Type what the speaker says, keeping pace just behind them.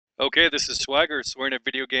Okay, this is Swagger,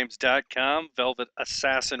 swearingatvideogames.com, Velvet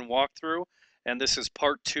Assassin walkthrough, and this is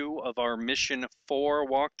part 2 of our Mission 4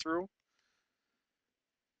 walkthrough.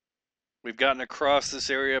 We've gotten across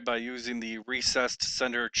this area by using the recessed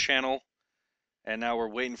center channel, and now we're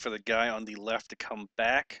waiting for the guy on the left to come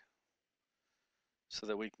back so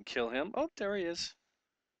that we can kill him. Oh, there he is.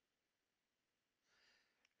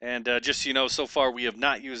 And just so you know, so far we have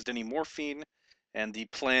not used any morphine, and the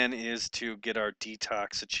plan is to get our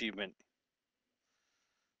detox achievement.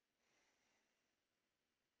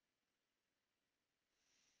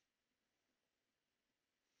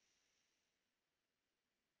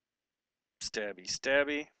 Stabby,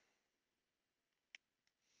 stabby.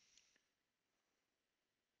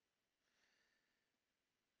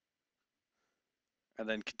 And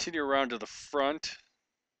then continue around to the front.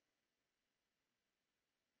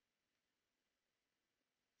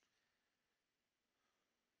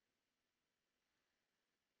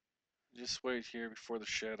 Just wait here before the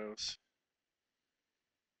shadows.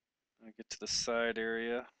 I get to the side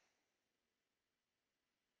area.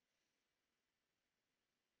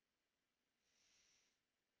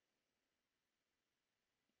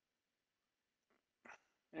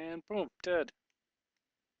 And boom, dead.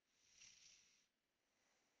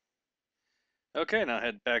 Okay, now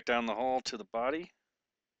head back down the hall to the body.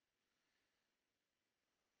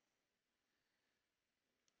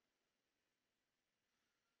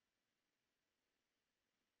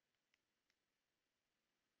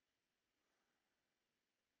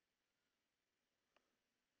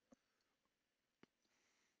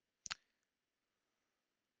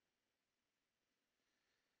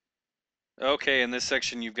 Okay, in this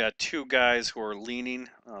section you've got two guys who are leaning,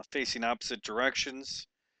 facing opposite directions,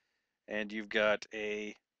 and you've got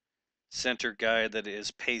a center guy that is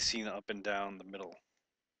pacing up and down the middle.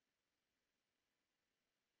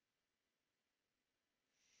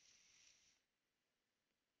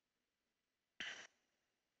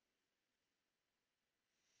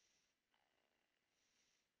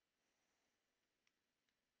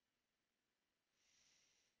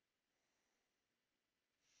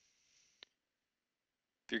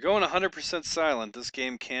 If you're going 100% silent, this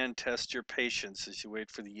game can test your patience as you wait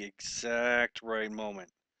for the exact right moment.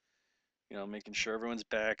 You know, making sure everyone's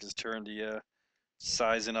back is turned to you,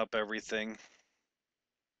 sizing up everything.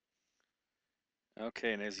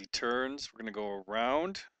 Okay, and as he turns, we're going to go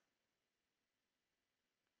around.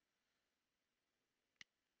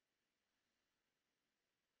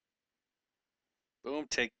 Boom,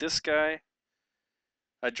 take this guy.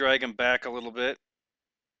 I drag him back a little bit.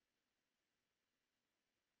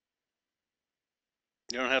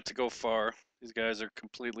 You don't have to go far. These guys are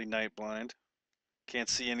completely night blind. Can't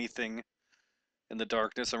see anything in the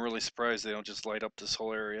darkness. I'm really surprised they don't just light up this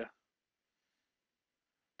whole area.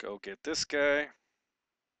 Go get this guy.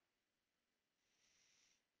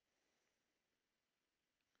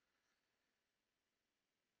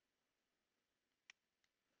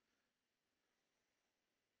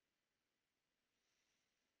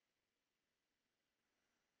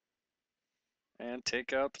 And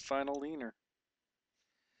take out the final leaner.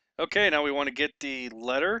 Okay, now we want to get the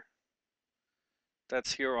letter.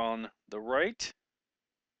 That's here on the right.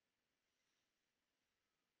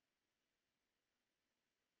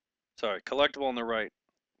 Sorry, collectible on the right,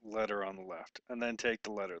 letter on the left. And then take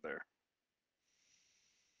the letter there.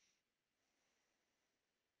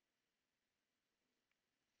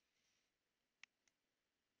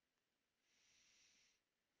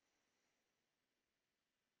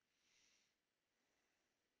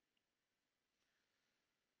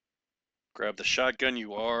 Grab the shotgun.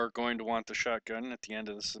 You are going to want the shotgun at the end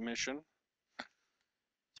of the submission,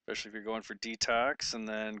 especially if you're going for detox. And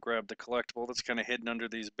then grab the collectible that's kind of hidden under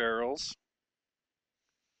these barrels.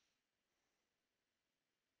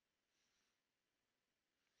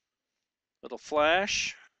 Little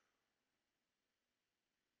flash.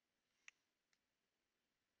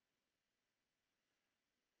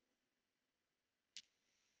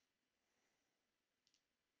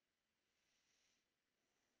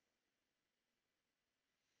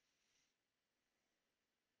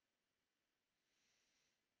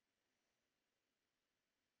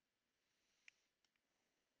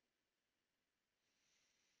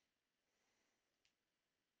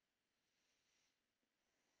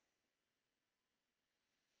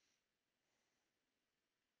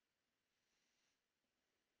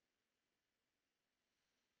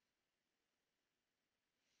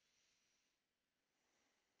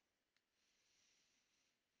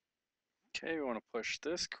 Okay, we want to push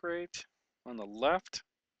this crate on the left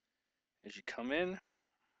as you come in.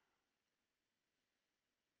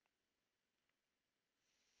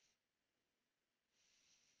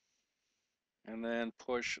 And then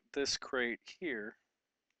push this crate here.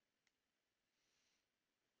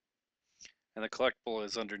 And the collectible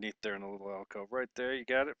is underneath there in the little alcove. Right there, you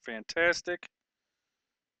got it. Fantastic.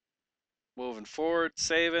 Moving forward,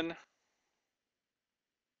 saving.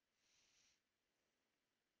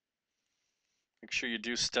 Make sure you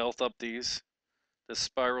do stealth up this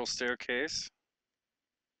spiral staircase.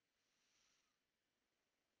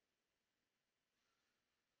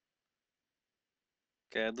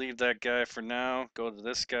 Okay, I'd leave that guy for now. Go to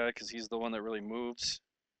this guy because he's the one that really moves.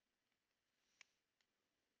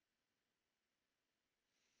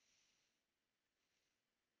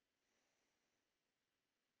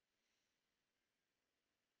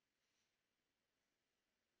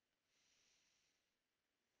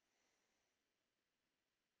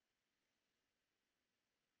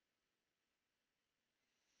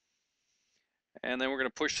 And then we're going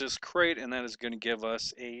to push this crate, and that is going to give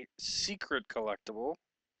us a secret collectible.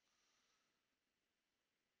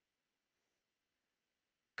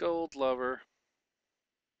 Gold lover.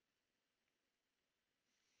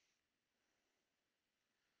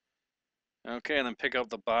 Okay, and then pick up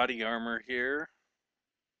the body armor here.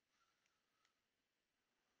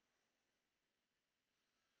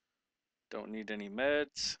 Don't need any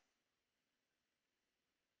meds.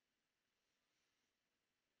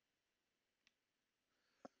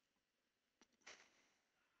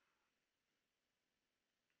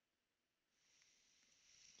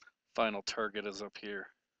 Final target is up here.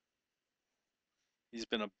 He's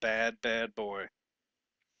been a bad, bad boy.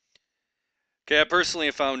 Okay, I personally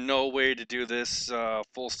found no way to do this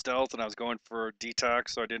full stealth, and I was going for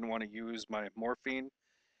detox, so I didn't want to use my morphine.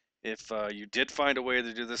 If you did find a way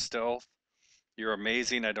to do this stealth, you're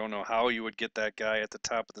amazing. I don't know how you would get that guy at the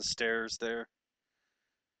top of the stairs there.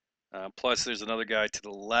 Plus, there's another guy to the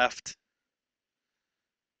left.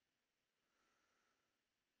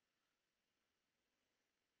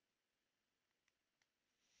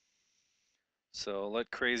 So let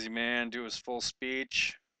Crazy Man do his full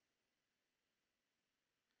speech.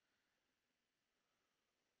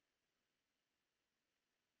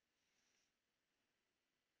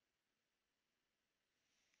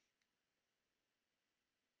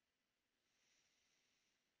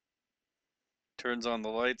 Turns on the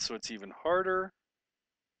lights so it's even harder.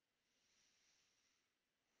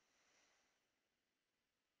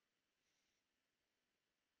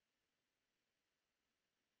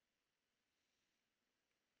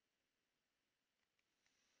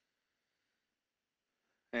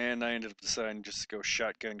 And I ended up deciding just to go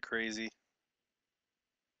shotgun crazy.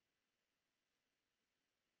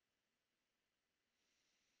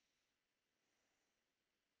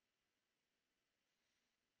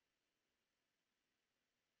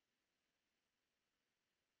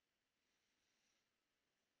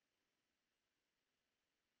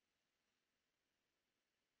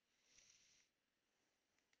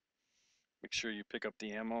 Make sure you pick up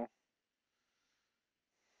the ammo.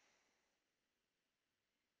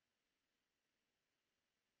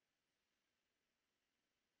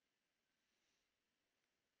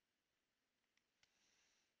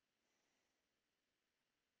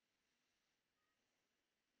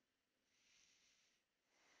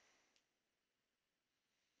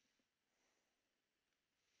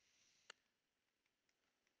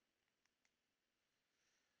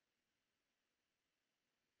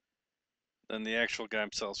 Then the actual guy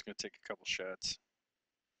himself is going to take a couple shots.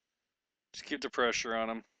 Just keep the pressure on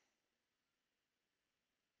him.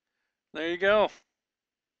 There you go.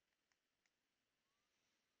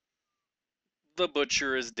 The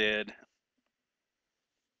butcher is dead.